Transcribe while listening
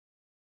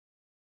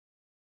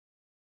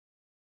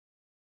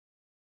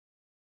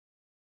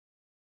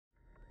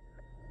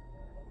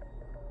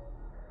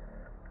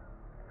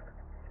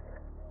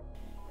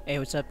Hey,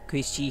 what's up?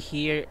 Quiz G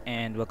here,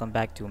 and welcome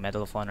back to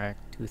Medal of Honor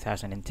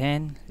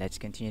 2010. Let's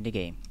continue the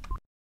game.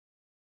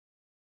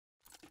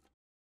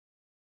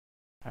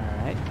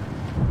 Alright.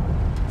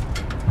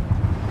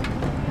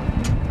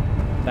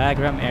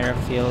 Bagram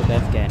Airfield,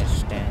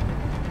 Afghanistan.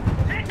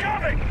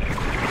 Incoming!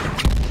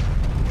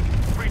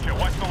 Preacher,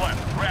 watch the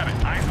left. Grab it.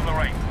 Eyes on the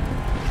right.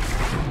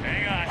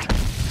 Hang on.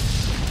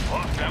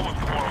 Oh, that was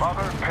close.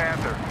 Mother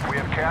Panther, we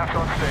have cast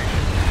on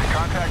station.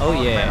 Contact Oh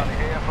yeah,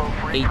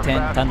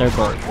 A-10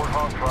 Thunderbolt.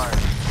 Warthog fire.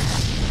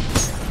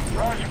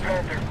 Roger,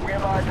 Panther. We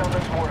have eyes on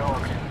this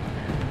Warthog.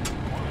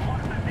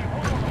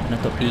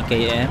 Ano to,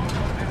 PKM?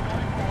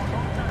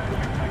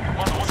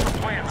 What's the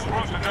plan?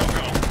 Screws the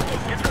no-go.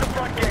 Get to the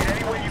front gate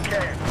any way you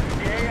can.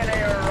 The ANA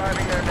are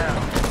arriving there now.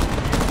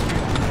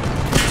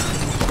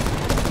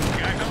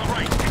 Guys on the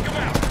right, kick them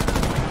out.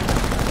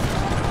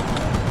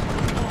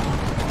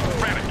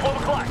 Rabbit, 12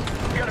 o'clock.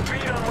 We got a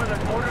beat on where the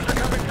orders are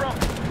coming from.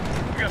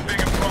 We got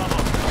bigger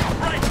problems.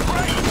 Right!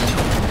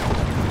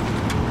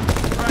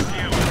 Right to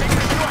you. Take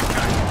the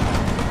shortcut.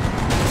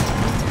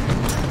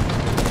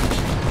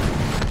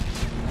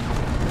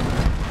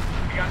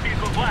 We got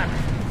vehicles left.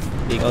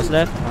 Vehicles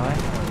left,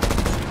 alright.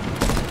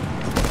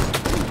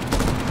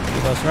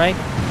 Vehicles right.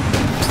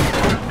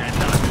 That's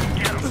not good.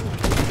 Get 'em.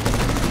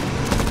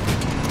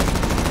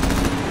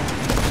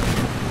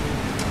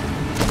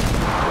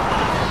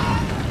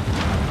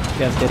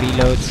 Got the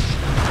reloads.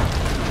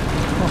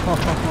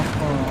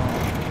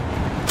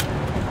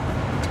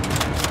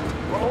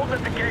 We're holding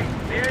at the gate.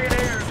 The ANA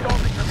are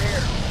assaulting from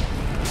here.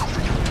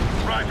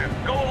 Roger.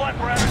 Go left,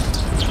 Rabbit.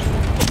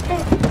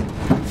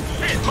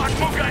 Shit,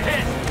 Machmook got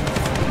hit.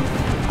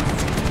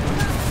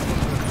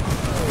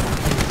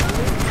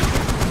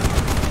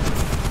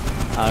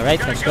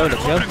 Alright, let's go, let's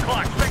go. 11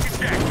 o'clock, second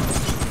check.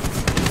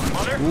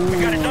 Mother, we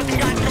got a dozen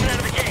guys coming out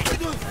of the gate.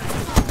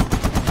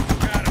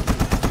 Got him.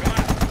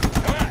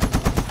 Come on.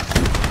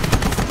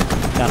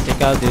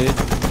 Tactical, dude.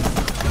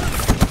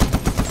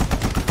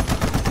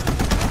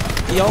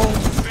 Yo!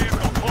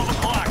 Vehicle, 12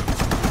 o'clock.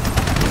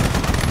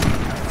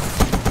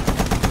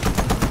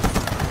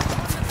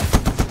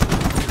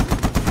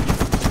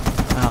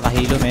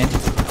 Nakakahilo, men.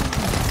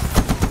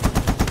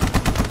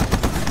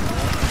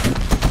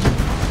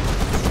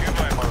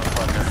 Goodbye,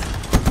 motherfucker.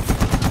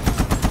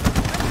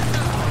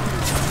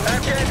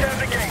 Afghans out of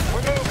the gate.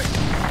 We're moving.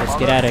 Let's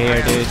get out of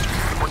here, dude.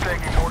 We're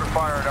taking mortar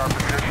fire at our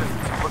position.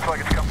 Looks like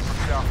it's coming from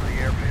south of the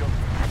airfield.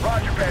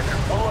 Roger, Panther.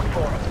 We'll look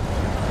for them.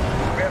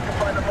 We have to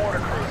find the mortar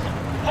crews.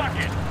 Fuck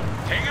it.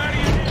 Hang on to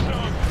your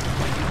heels.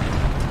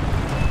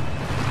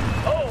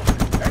 Oh,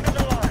 end of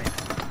the line.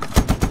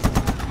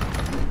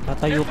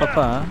 Tatayo ka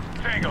pa, ha?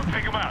 Tango,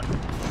 take him out.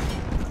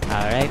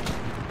 Alright.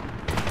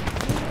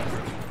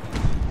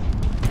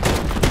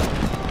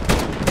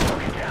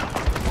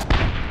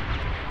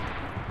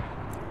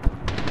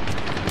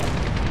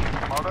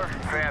 Mother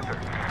Panther,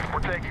 we're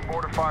taking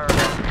mortar fire at our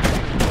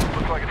position.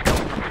 Looks like it's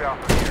coming from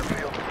south of the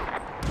airfield.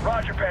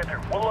 Roger, Panther.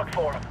 We'll look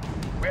for him.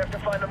 We have to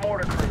find the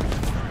mortar crews.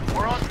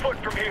 We're on foot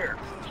from here.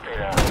 Straight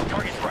on.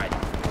 Target's right.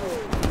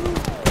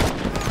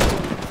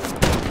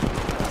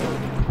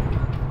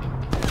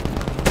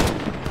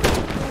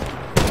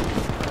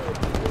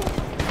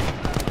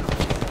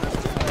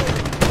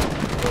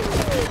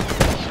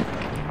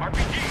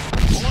 RPG.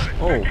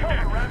 Oh. Good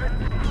cover, Rabbit.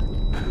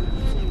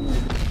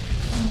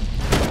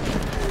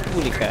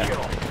 Huli ka.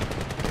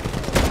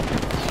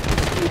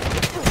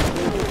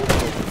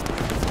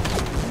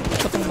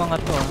 Ito tong mga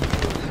to, ha?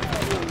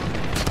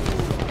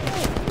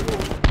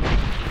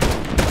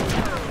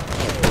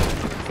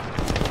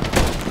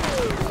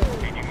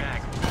 Changing mag.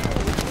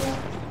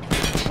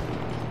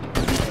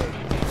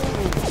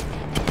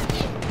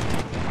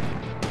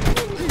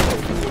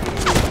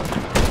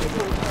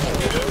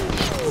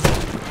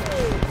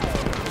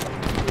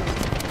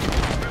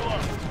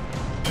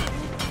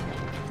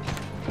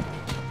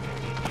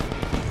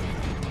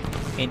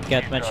 Ain't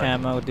got much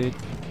ammo, dude.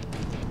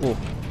 Oh,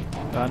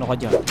 gaano ka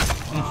dyan?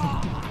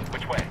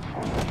 Which way?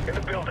 In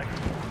the building.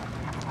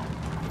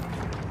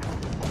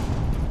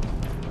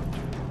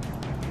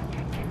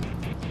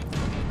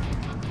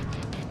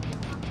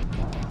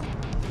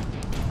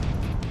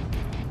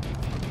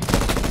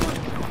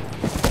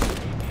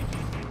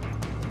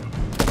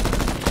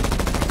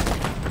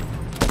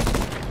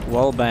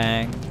 Wall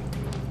bang.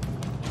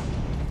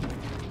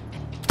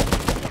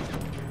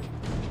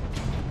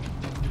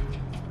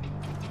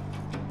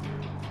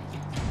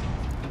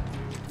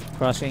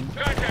 Crossing.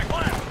 Contact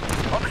left.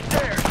 On the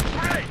stairs.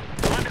 Grenade.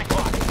 11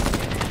 o'clock.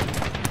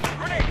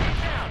 Grenade.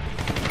 Down.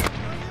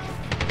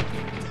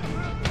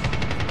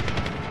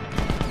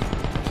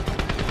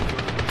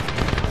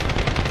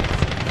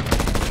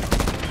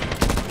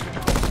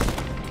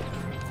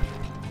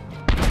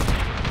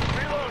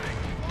 Reloading.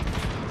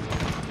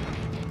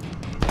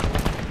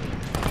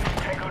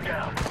 Tango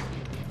down.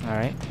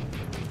 Alright.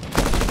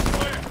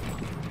 Clear.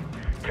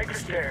 Take the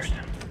stairs.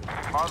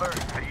 Mother,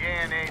 the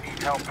ANA need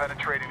help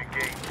penetrating the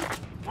gate.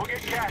 We'll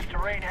get gas to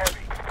rain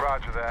heavy.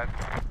 Roger that.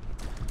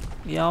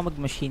 Hindi ako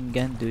mag-machine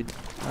gun, dude.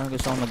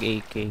 Gusto ko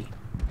mag-AK.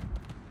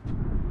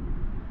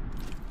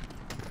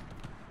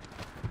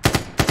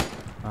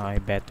 Okay,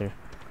 better.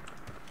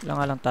 Wala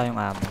nga lang tayong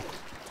ammo.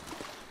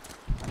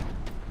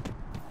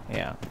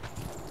 Yeah.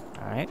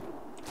 Alright.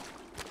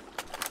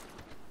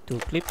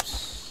 2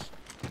 clips.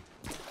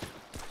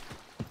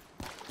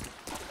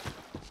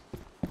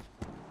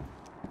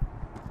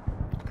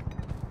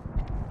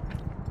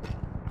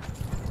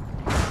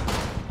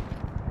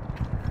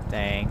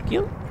 Thank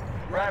you.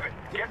 Rabbit,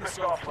 get in the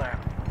soft lamp.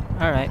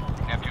 Alright.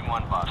 Neptune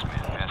 1 boss man,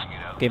 passing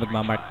it out. Okay,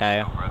 magmamark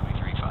tayo. Roughly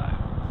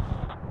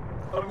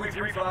 3-5. Ugly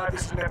 3-5,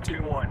 this is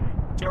Neptune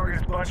 1.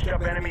 Target is bunched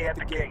up enemy at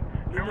the gate.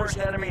 Numerous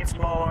enemy and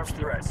small arms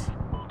threats.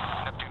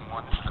 Neptune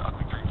 1, this is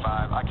Ugly 3-5.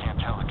 I can't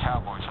tell the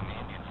cowboys from the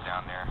Indians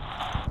down there.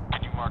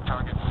 Can you mark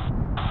targets?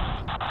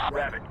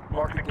 Rabbit,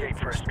 mark the gate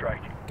for a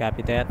strike.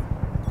 Copy that.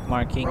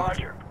 Marking.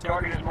 Roger,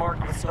 target is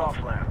marked with soft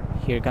lamp.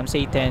 Here comes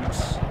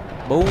Satans.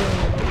 Boom.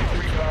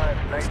 Ugly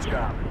 3-5, nice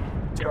job.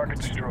 Target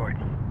destroyed.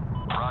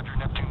 Roger,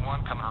 Neptune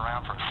 1 coming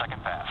around for a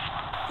second pass.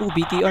 Ooh,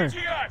 BTR.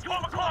 TI,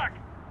 12 o'clock!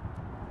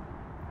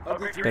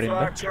 Ugly Got him,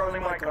 3-5, Charlie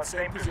Mike on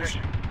same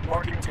position.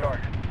 Marking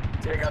target.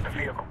 Take out the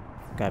vehicle.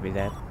 Copy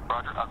that.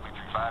 Roger, Ugly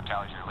 3-5,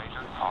 tallies your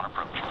laser, on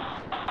approach.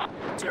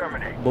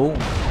 Terminate. Boom.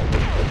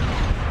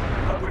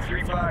 Ugly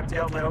 3-5,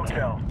 Delta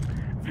Hotel.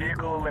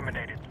 Vehicle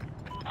eliminated.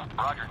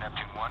 Roger,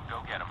 Neptune 1,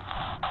 go get him.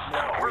 No,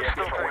 We're we have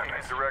still different taking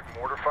weapons. indirect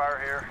mortar fire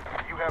here.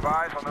 Do you have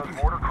eyes on those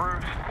mortar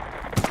crews?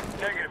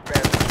 Negative,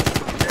 Panther.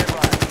 Stand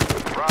by.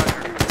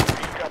 Roger.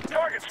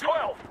 Target's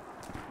 12.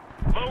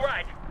 Low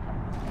right.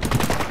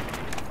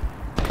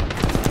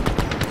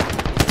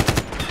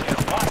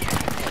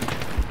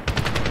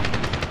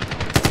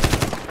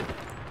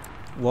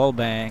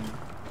 Wallbang.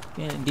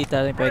 Hindi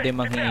tayo pwede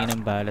manghingi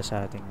ng bala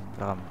sa ating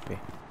kakampi.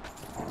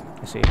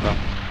 Kasi ibang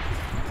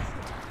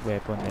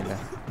weapon nila.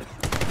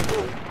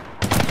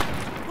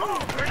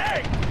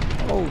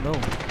 Oh no.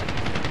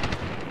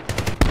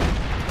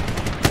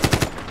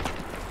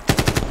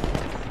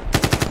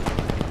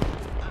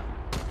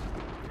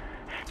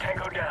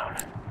 Tango down.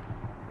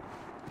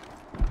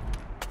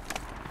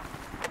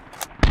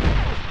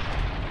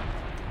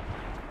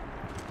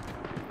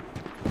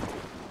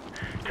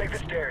 Take the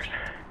stairs.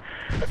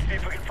 Let's see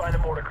if we can find the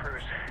mortar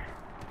crews.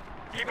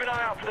 Keep an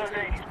eye out for those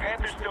 80s.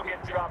 Panther's still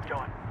getting dropped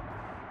on.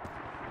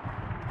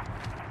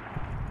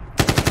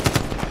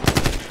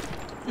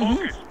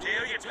 Focus.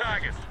 Deal your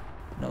targets.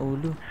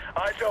 Naulo.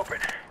 Eyes open.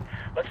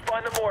 Let's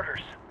find the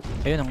mortars.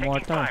 Ayun, ang Taking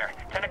mortar. fire.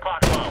 10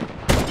 o'clock low.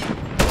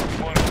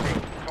 Mortar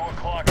crew. 2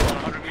 o'clock on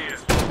 100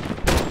 meters.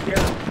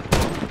 Yeah.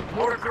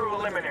 Mortar crew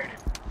eliminated.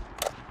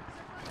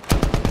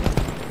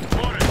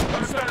 Mortars.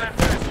 Other side of that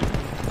fence.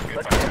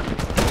 Let's go.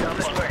 Down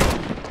this way.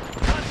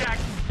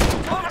 Contact.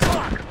 12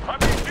 o'clock.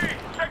 RPG.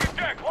 Second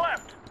deck.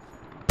 Left.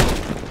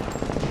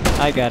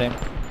 I got him.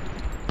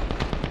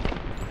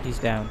 He's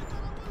down.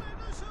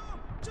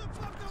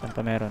 Saan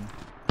pa meron?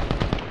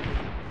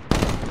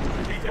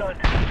 He's done.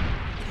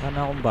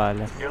 Ano akong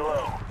bala? You're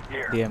low.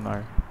 Here.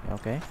 DMR.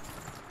 Okay.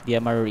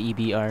 DMR or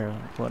EBR.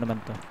 Kung ano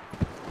naman to.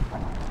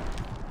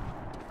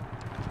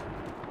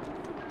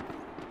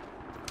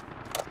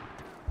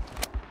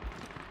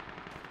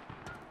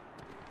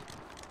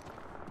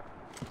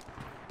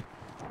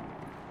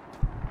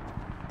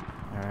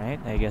 Alright,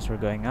 I guess we're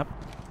going up.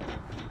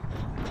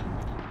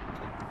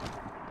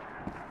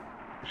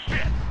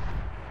 Shit.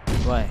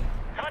 Why?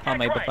 Contact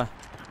may iba right. pa.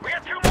 We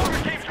got 2 mortar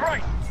teams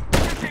right.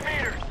 50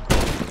 meters.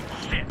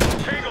 Shit.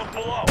 Tangle's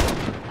below.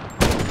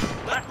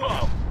 Left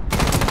low.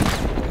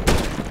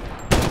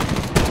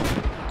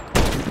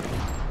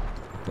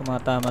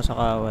 Tumatama sa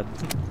kawad.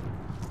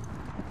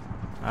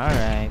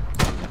 Alright.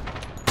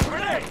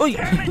 Grenade. Uy!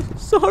 Damn it.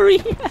 Sorry!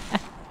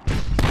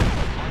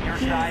 On your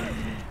side.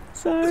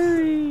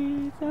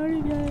 Sorry!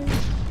 Sorry guys.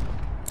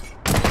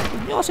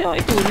 Huwag niyo kasi ako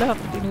itulak.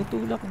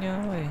 Tinutulak niya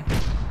ako eh.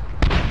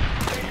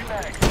 Change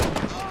mag.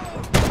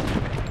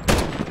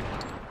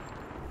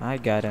 I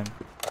got him.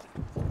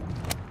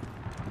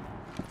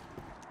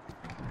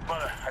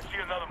 Mother, I see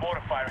another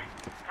mortar firing.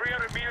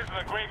 300 meters in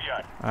the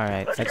graveyard.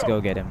 Alright, Let's let's go.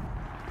 go get him.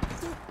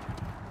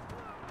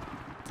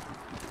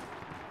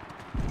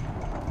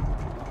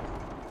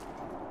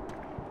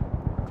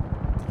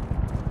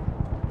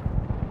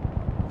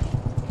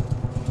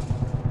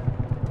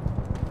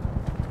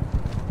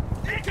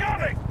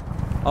 Incoming!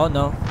 Oh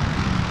no.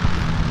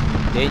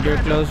 Danger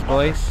close,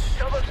 boys.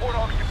 Tell those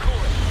warthogs to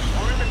cool it.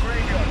 We're in the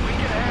graveyard. We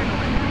can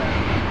handle it.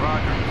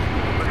 Roger.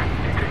 Listen,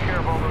 you take care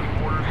of all those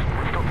mortars.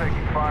 We're still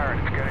taking fire and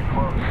it's getting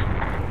close.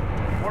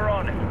 We're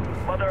on it.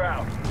 Mother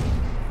out.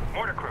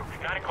 Mortar crew,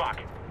 9 o'clock.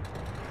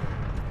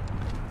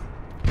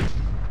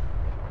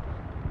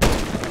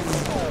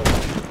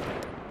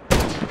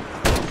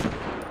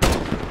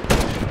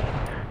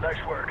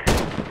 Nice work.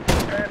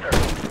 Panther,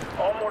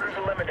 all mortars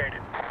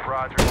eliminated.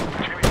 Roger.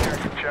 Jimmy's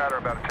hearing some chatter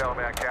about a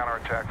Taliban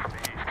counterattack from the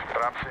east,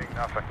 but I'm seeing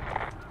nothing.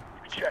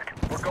 Check.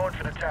 We're going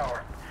for the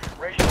tower.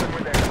 Ranger, when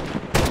we're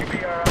there. You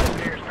be our eyes and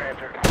ears,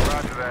 Panther.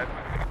 Roger that.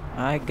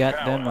 I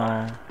got them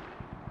all.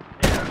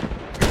 Yeah.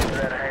 Get to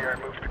that hangar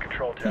and move to the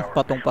control tower.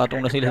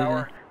 Patong-patong na Take the sila.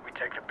 tower, we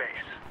take the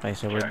base. Okay,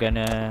 so we're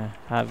gonna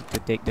have to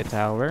take the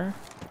tower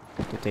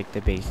to take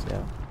the base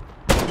though.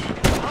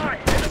 Hi,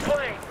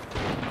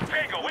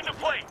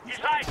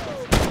 Hey!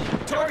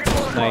 Target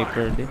 12 o'clock.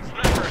 Sniper din.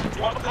 Sniper,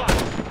 12 o'clock.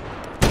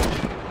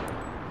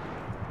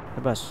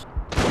 Labas.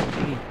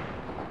 Sige.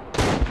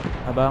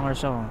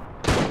 Abangers ako.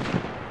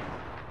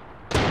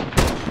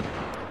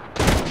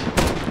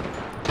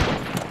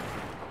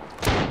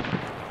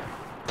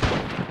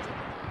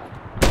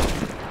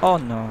 Oh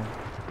no.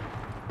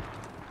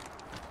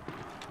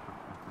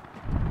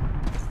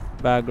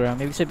 Bagram.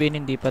 Ibig sabihin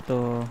hindi pa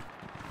to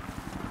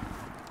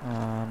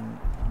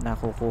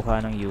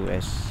nakukuha ng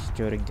US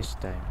during this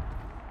time.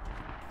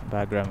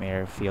 Bagram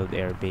Airfield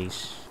Air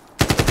Base.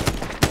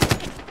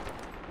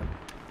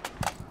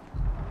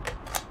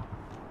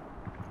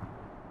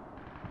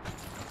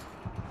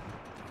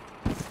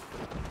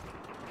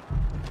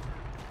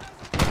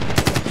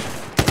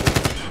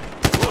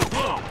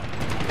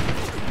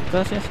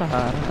 Kasi sa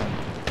harap.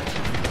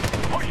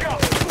 Push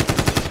up.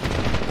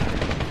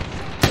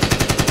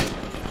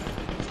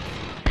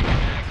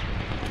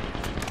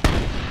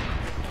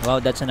 Wow,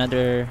 that's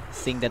another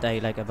thing that I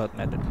like about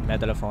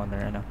Medal of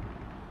Honor, ano?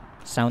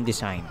 Sound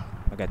design.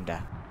 Maganda.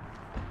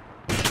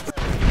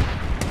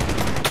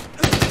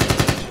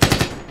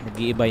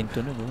 Nag-iiba yung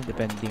tunog,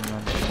 depending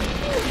on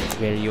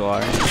where you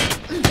are.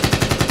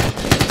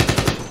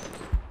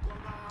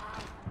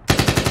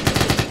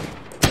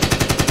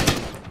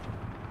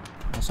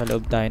 Nasa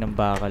loob tayo ng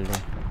bakal,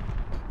 eh.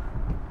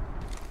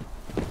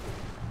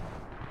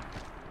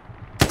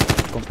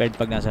 Compared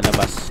pag nasa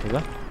labas,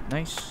 diba?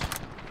 Nice.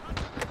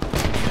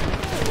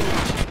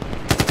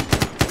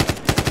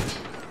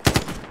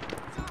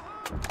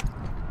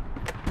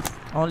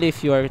 Only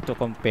if you are to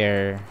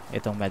compare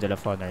itong Medal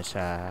of Honor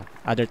sa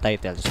other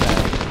titles sa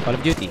Call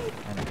of Duty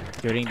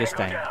during this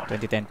time,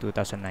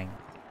 2010-2009.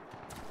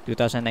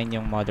 2009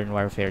 yung Modern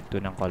Warfare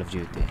 2 ng Call of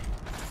Duty.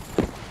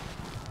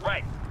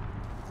 Right.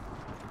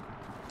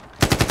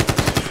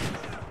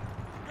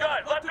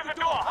 Good. Left of the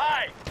door.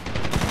 High.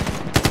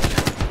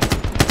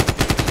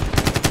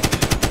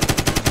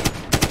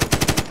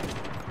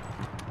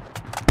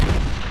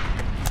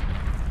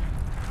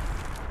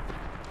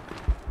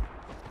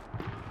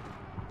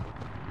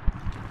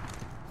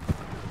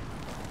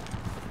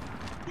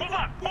 Move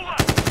up. Move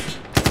up.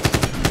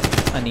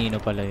 Anino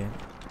pala yun.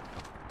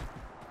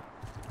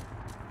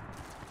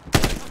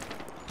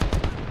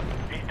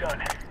 He's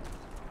done.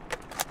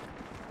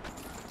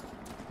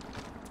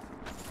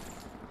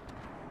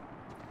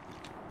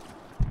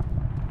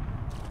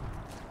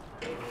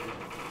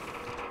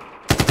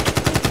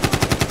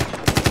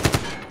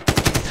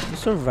 You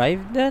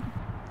survived that?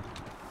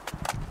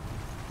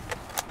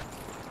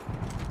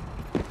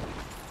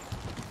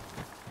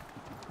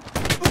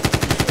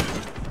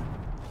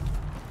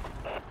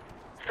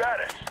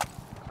 Status.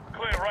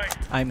 Clear right.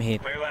 I'm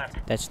hit. Clear left.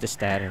 That's the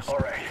status. All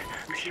right.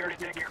 Be sure to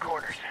dig your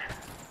corners.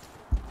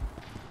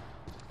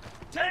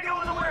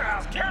 Tango in the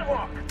warehouse.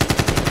 Catwalk.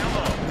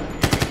 Hello.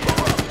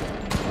 Move up.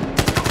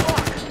 2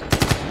 o'clock.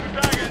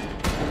 2 targets.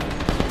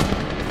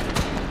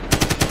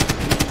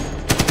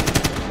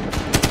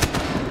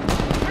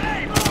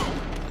 Hey,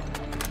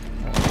 move.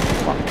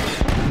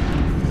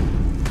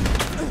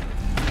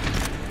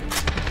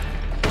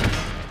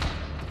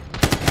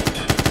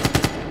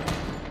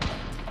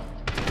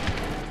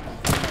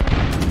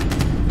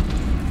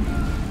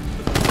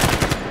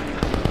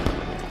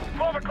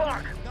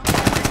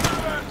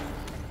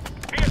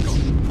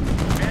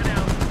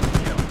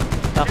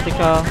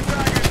 Tactical.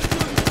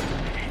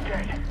 He's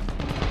dead.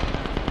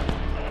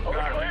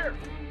 Clear.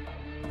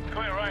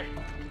 Clear right.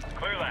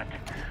 Clear left.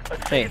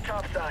 Let's Okay. see the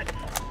top side.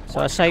 So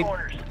Watch the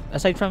corners.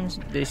 aside from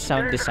the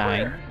sound There's the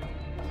design,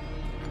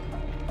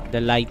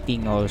 the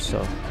lighting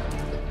also.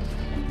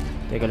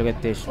 Take a look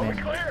at this, Over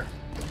man. clear.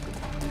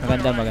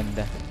 Maganda,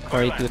 maganda.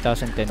 For a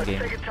 2010 Let's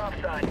game. take it top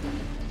side.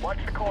 Watch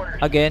the corners.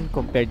 Again,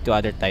 compared to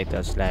other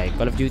titles like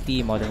Call of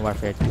Duty, Modern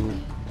Warfare 2.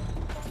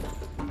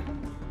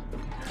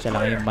 Siya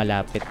lang yung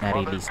malapit na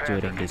release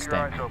during this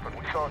time.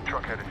 We saw a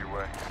truck headed your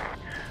way.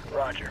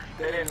 Roger.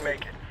 They didn't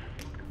make it.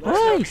 Let us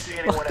know if you Nice! see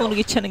anyone Bakit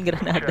tumigit siya ng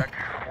granada? Check.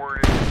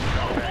 Word is,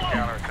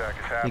 counterattack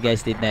is happening. You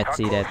guys did not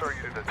see that. How close are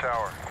you to the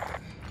tower?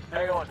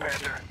 Hang on,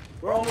 Panther.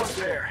 We're almost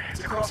there. It's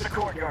across the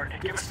courtyard.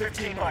 Give us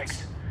 15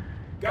 mics.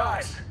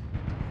 Guys!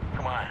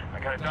 Come on. I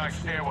got a dark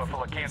stairwell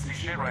full of can't see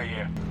shit right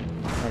here.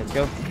 Let's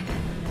go.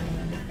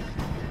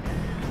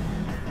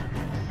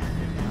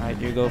 Alright,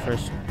 you go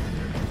first.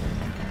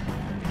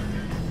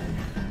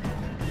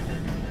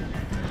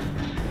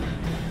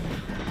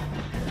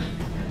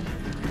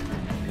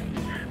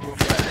 Move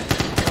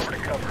fast. Cover to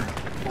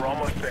cover. We're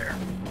almost there.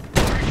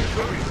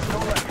 Moving. Go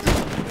left.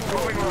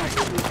 Moving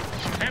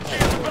right. Empty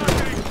on the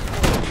balcony.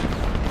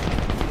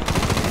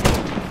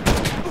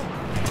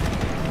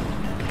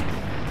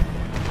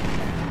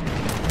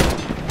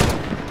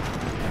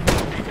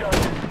 He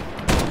does it.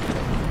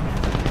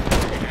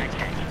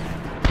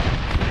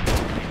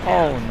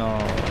 Oh no.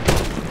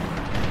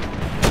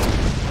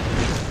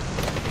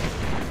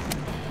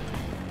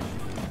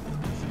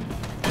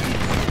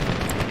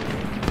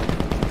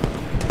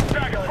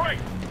 Back right.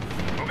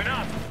 Moving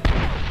up.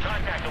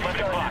 Contact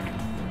 11 o'clock.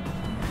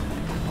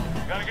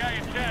 Got a guy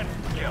in 10.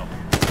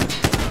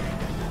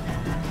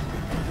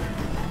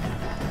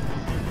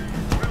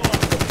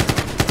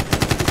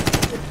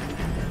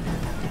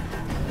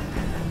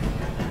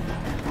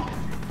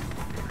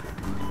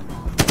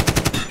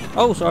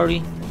 Oh,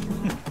 sorry.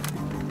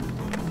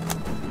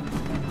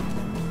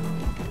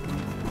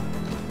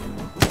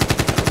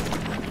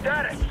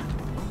 Status!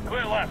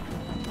 Clear left.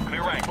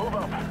 Clear right. Move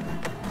up.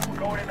 We're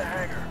going in the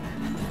hangar.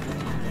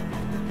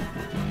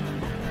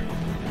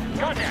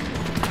 Contact!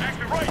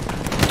 Exit right!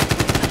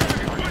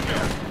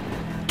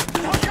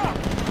 Watch out!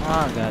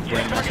 Ah,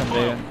 goddamn. Nasaan ba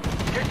yun?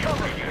 Get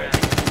cover!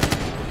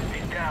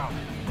 He's down.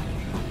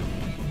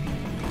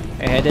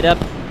 I headed up.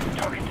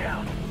 Target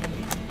down.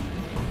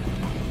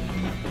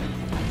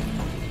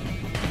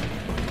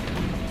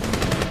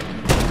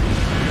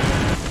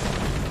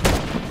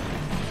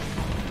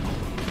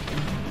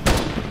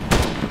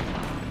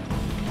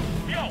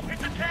 Yo, hit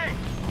the tank!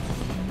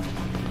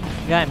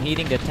 Yeah, I'm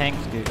hitting the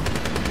tanks, dude.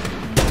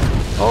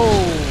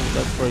 Oh,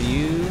 that's for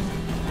you.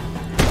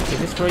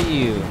 This is for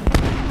you.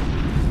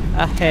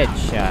 A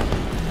headshot.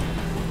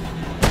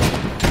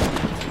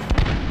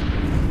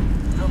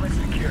 Building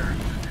secure.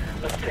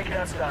 Let's take it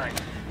outside.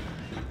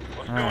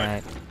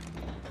 Alright.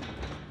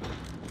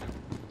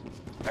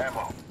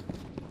 Ammo.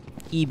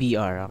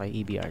 EBR.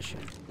 Okay, EBR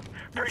siya.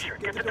 Preacher,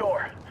 get the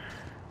door.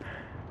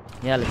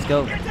 Yeah, let's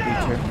go.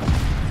 Preacher.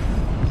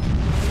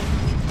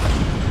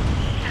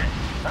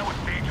 That was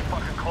danger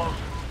fucking close.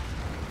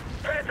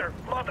 Panther,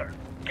 mother,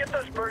 get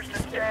those birds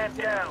to stand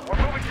down. We're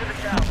moving to the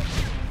tower.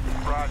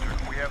 Roger,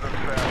 we have them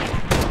fast.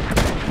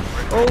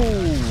 Oh!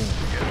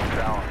 Get to the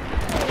tower.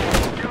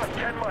 Give us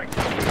 10 mics.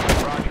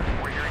 Roger,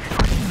 we're hearing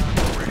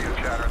radio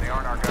chatter and they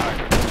aren't our guys.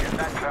 Get in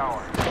that tower.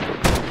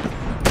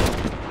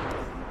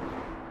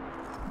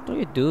 What are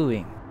you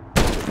doing?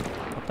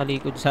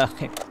 Patalikod sa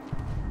akin.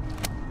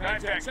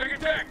 Contact, second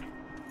deck.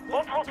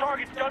 Multiple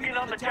targets dug in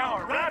on the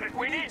tower. Rabbit,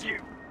 we need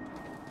you.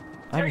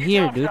 I'm Take it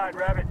here, top dude. side,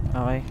 Rabbit.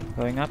 Okay,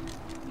 going up.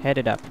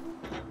 Headed up.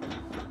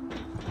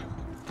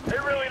 They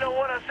really don't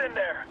want us in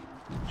there.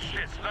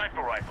 Shit,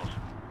 sniper rifles.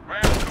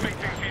 Rabbit will make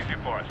things easier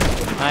for us.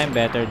 I'm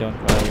better, don't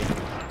worry.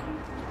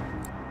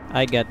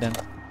 I get them.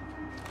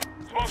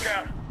 Smoke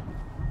out.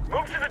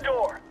 Move to the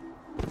door.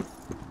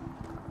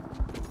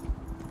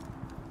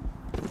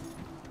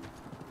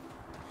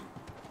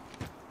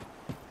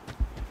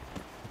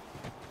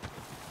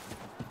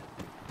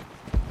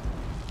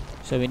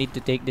 So we need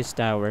to take this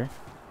tower.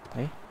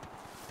 Okay.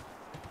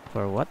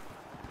 For what?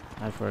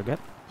 I forgot.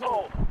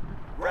 Hold.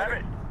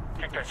 Rabbit.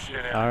 Kick that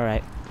shit out.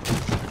 Alright.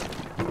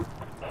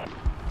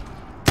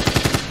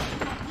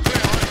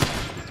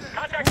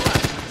 Contact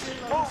left.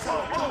 Move,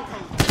 move,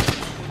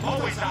 move.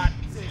 Always hot.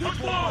 Look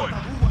forward.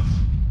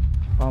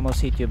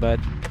 Almost hit you, bud.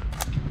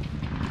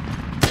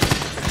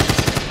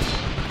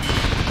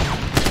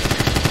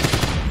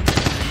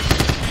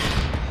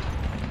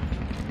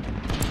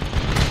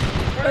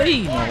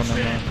 Ay! Naku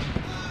naman.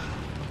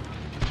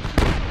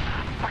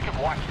 Fucking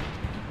watch.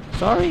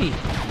 Sorry!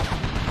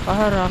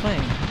 Kahara ka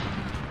eh.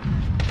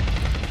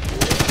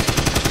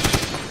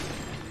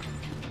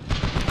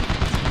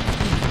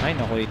 Ay,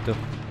 naku ito.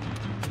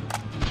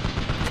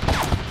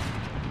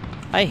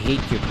 I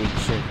hate you,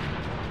 preacher.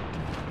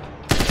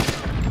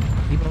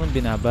 Hindi mo naman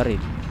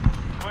binabaril.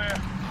 Clear.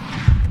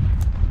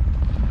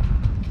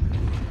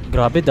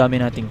 Grabe, dami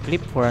nating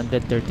clip.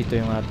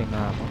 432 yung ating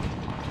nako.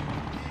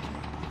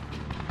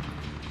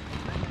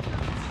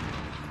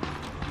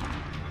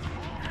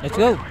 Let's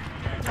go!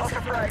 Toss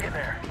a frag in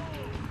there.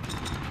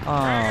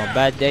 Oh,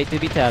 bad day to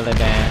be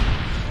Taliban.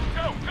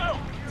 Go, go.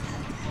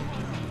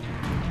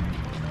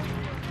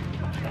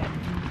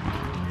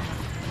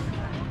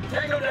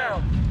 Tango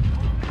down.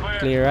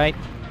 Clear right?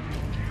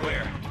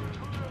 Clear.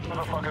 Who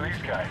the fuck are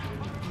these guys?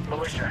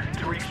 Militia,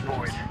 Tariq's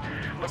boys.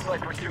 Looks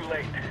like we're too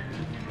late.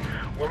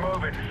 We're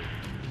moving.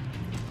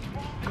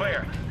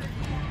 Clear.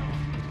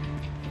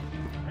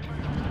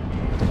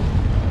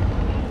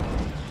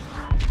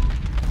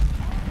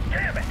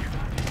 Damn it!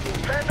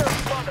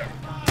 Panther's mother!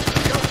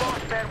 Yo,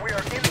 boss man, we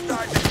are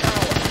inside the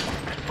tower.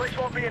 This place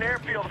won't be an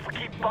airfield if we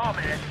keep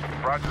bombing it.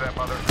 Roger that,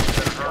 mother.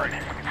 Better hurry.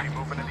 We can see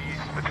movement in the east.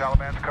 The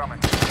Taliban's coming.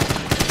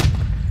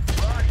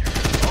 Roger.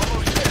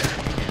 Almost there.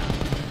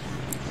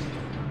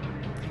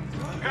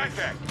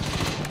 Contact.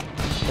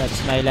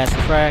 That's my last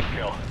frag.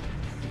 Kill.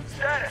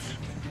 Status.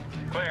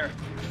 Clear.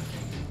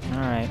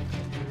 Alright.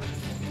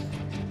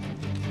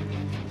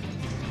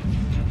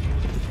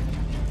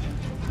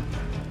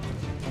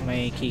 Am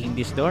I kicking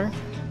this door?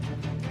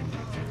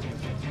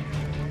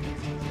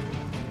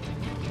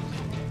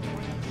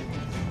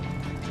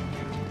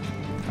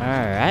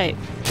 Alright.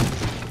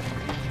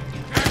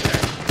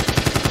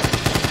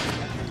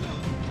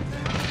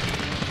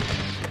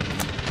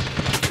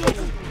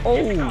 Oh!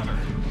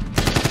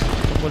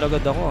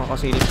 Tumulagad ako,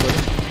 kasilip ko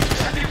rin.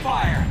 Heavy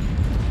fire.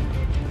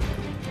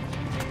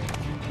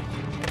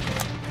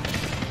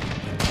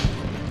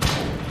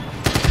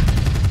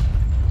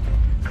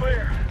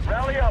 Clear.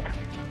 Rally up.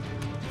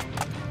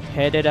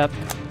 Headed up.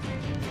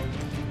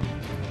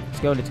 Let's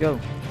go, let's go.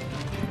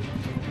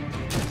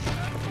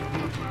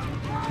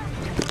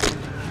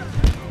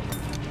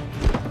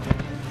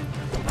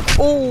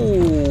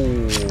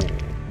 Oh!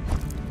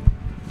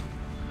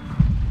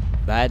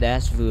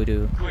 Badass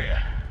voodoo. Clear.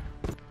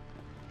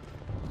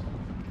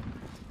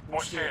 More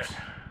stairs.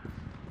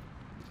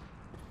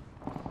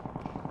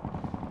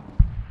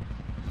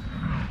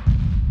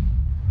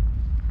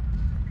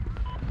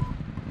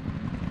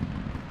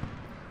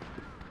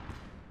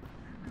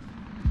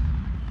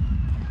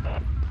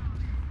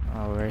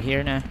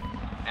 here na.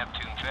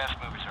 Neptune, fast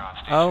movers are on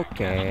station.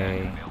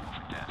 Okay.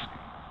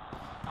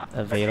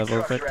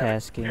 Available for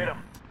tasking. Hit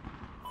 'em.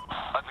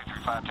 Ugly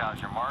 3-5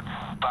 tallies your mark.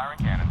 Firing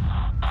cannon.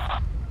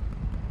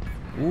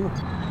 Ooh,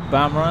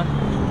 bomb run.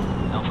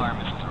 Hellfire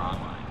missiles are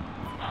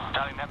online.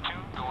 Tally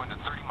Neptune, going to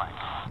 30 mics.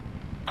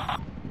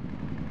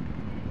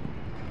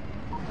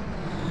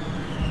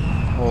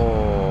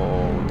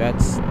 Oh,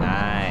 that's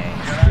nice,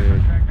 Got eyes for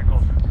dude.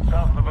 technicals.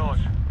 South of the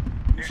village.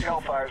 Use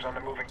Hellfires on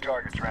the moving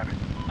targets, Rabbit.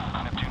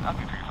 Neptune,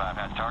 Ugly 3-5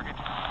 has target.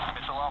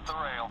 Missile off the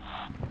rail.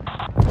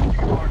 You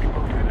can mark and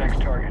move to the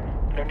next target.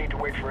 No need to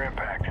wait for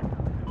impact.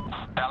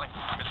 Tally,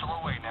 missile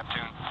away,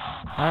 Neptune.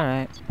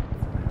 Alright.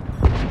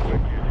 Come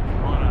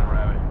on,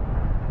 Rabbit.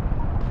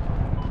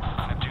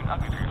 Neptune,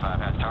 Ugly 3-5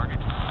 has target.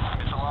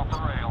 Missile off the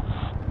rail.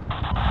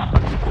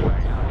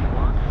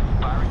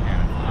 Firing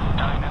cannon.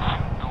 Tally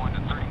Neptune, going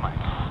to 30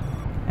 mics.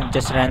 I'm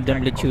just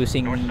randomly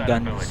choosing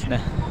guns na.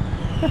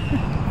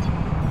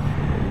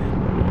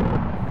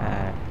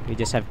 We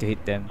just have to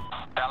hit them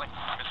Tally,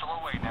 missile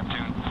away,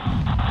 Neptune.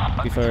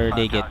 before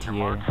they get here.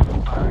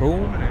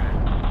 Boom.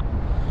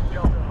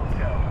 Delta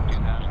Hotel.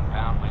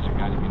 2,000-pound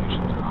laser-guided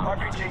munitions are on.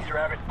 RPGs,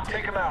 Rabbit.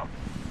 Take them out.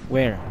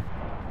 Where?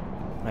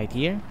 Right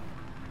here?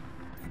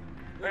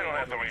 They don't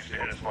have the reach to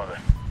hit us, mother.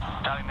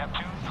 Tally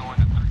Neptune, going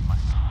to 30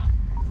 mics.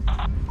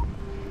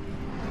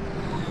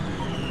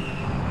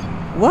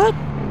 What?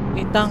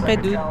 May tanke, Like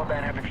the dude.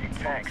 Taliban have a few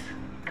tanks.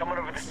 Coming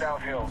over the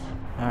South Hills.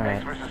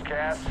 Alright. Tanks versus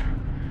Cass?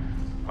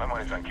 My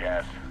money's on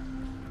Cass.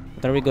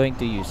 What are we going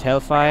to use?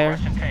 Hellfire?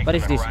 What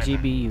is this?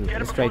 GBU. Get 'em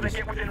Let's try before they this.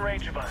 get within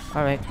range of us.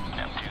 Alright.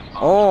 Neptune,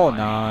 Oh,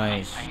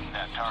 nice.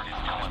 that target.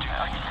 Neptune,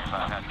 Ugly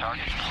 3-5 has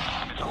target.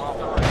 Missile off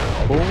the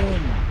rail.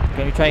 Boom.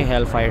 Can we try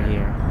Hellfire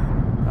here?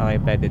 Okay,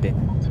 pwede din.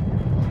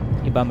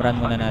 I-bomb run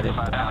muna natin.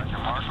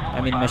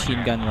 I mean,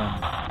 machine gun run.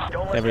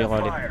 Don't let Whatever you them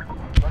call it. fire.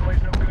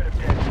 Runway's no good if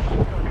dead.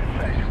 Good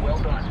effect. Well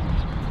done.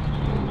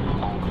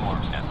 Hold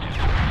course, Neptune.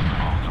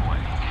 On the way.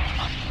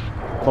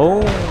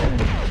 Boom.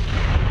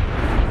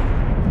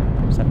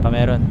 Saan pa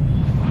meron?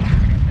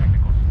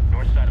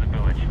 North side of the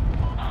village.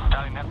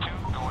 Tally Neptune,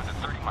 going to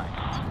 30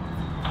 mics.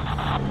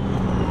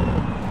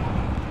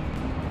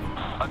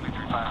 Ugly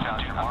 3-5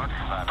 tallies your mark.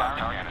 Firing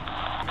cannon.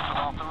 Missile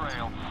off the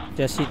rail.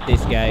 Just hit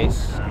this, guys.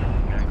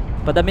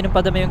 Padami ng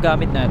padami yung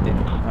gamit natin.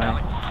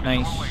 Alright.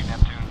 Nice. Away,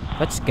 Neptune.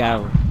 What's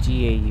GAU?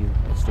 G-A-U.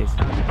 What's this?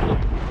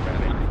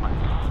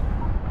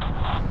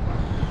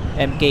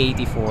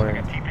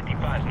 MK-84.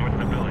 T-55 north of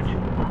the village.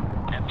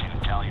 Neptune,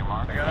 tally your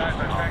mark. I got eyes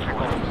on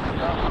technical.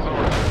 South of the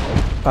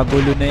village.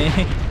 Kagulo na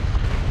eh.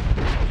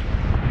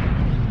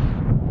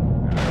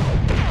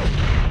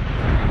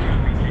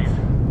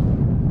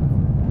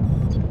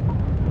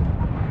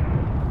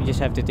 We just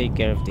have to take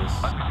care of this.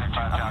 Ugly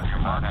 3-5 tallies your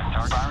mark.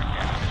 Firing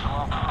cannon. Missile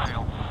off the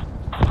rail.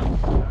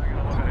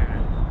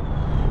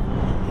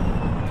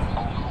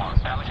 Hold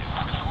course. Tally,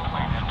 missile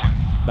away,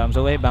 Neptune. Bombs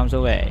away, bombs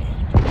away.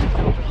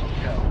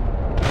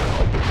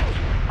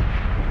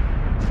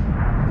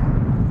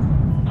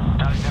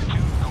 Tally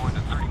Neptune, going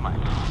to 30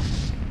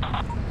 mics.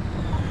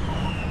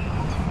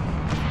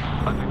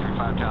 Ugly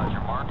 3-5 tallies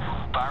your mark.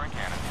 Firing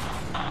cannon.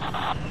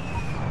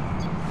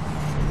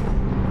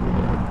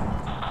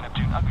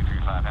 Neptune, Ugly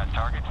 3-5 has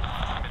target.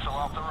 Missile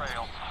off the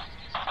rail.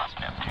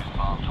 Neptune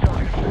bombs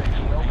away.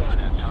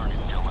 That target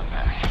still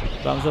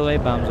intact. Bombs away,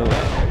 bombs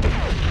away.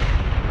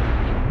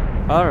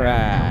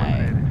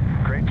 Alright.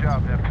 Great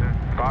job, Neptune.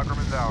 Bagram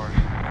is ours.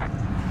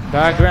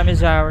 Bagram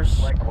is ours.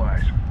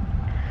 Likewise.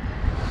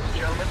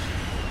 Gentlemen,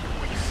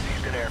 we just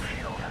seized an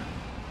airfield.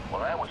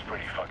 Well, that was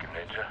pretty fucking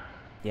ninja.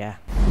 Yeah.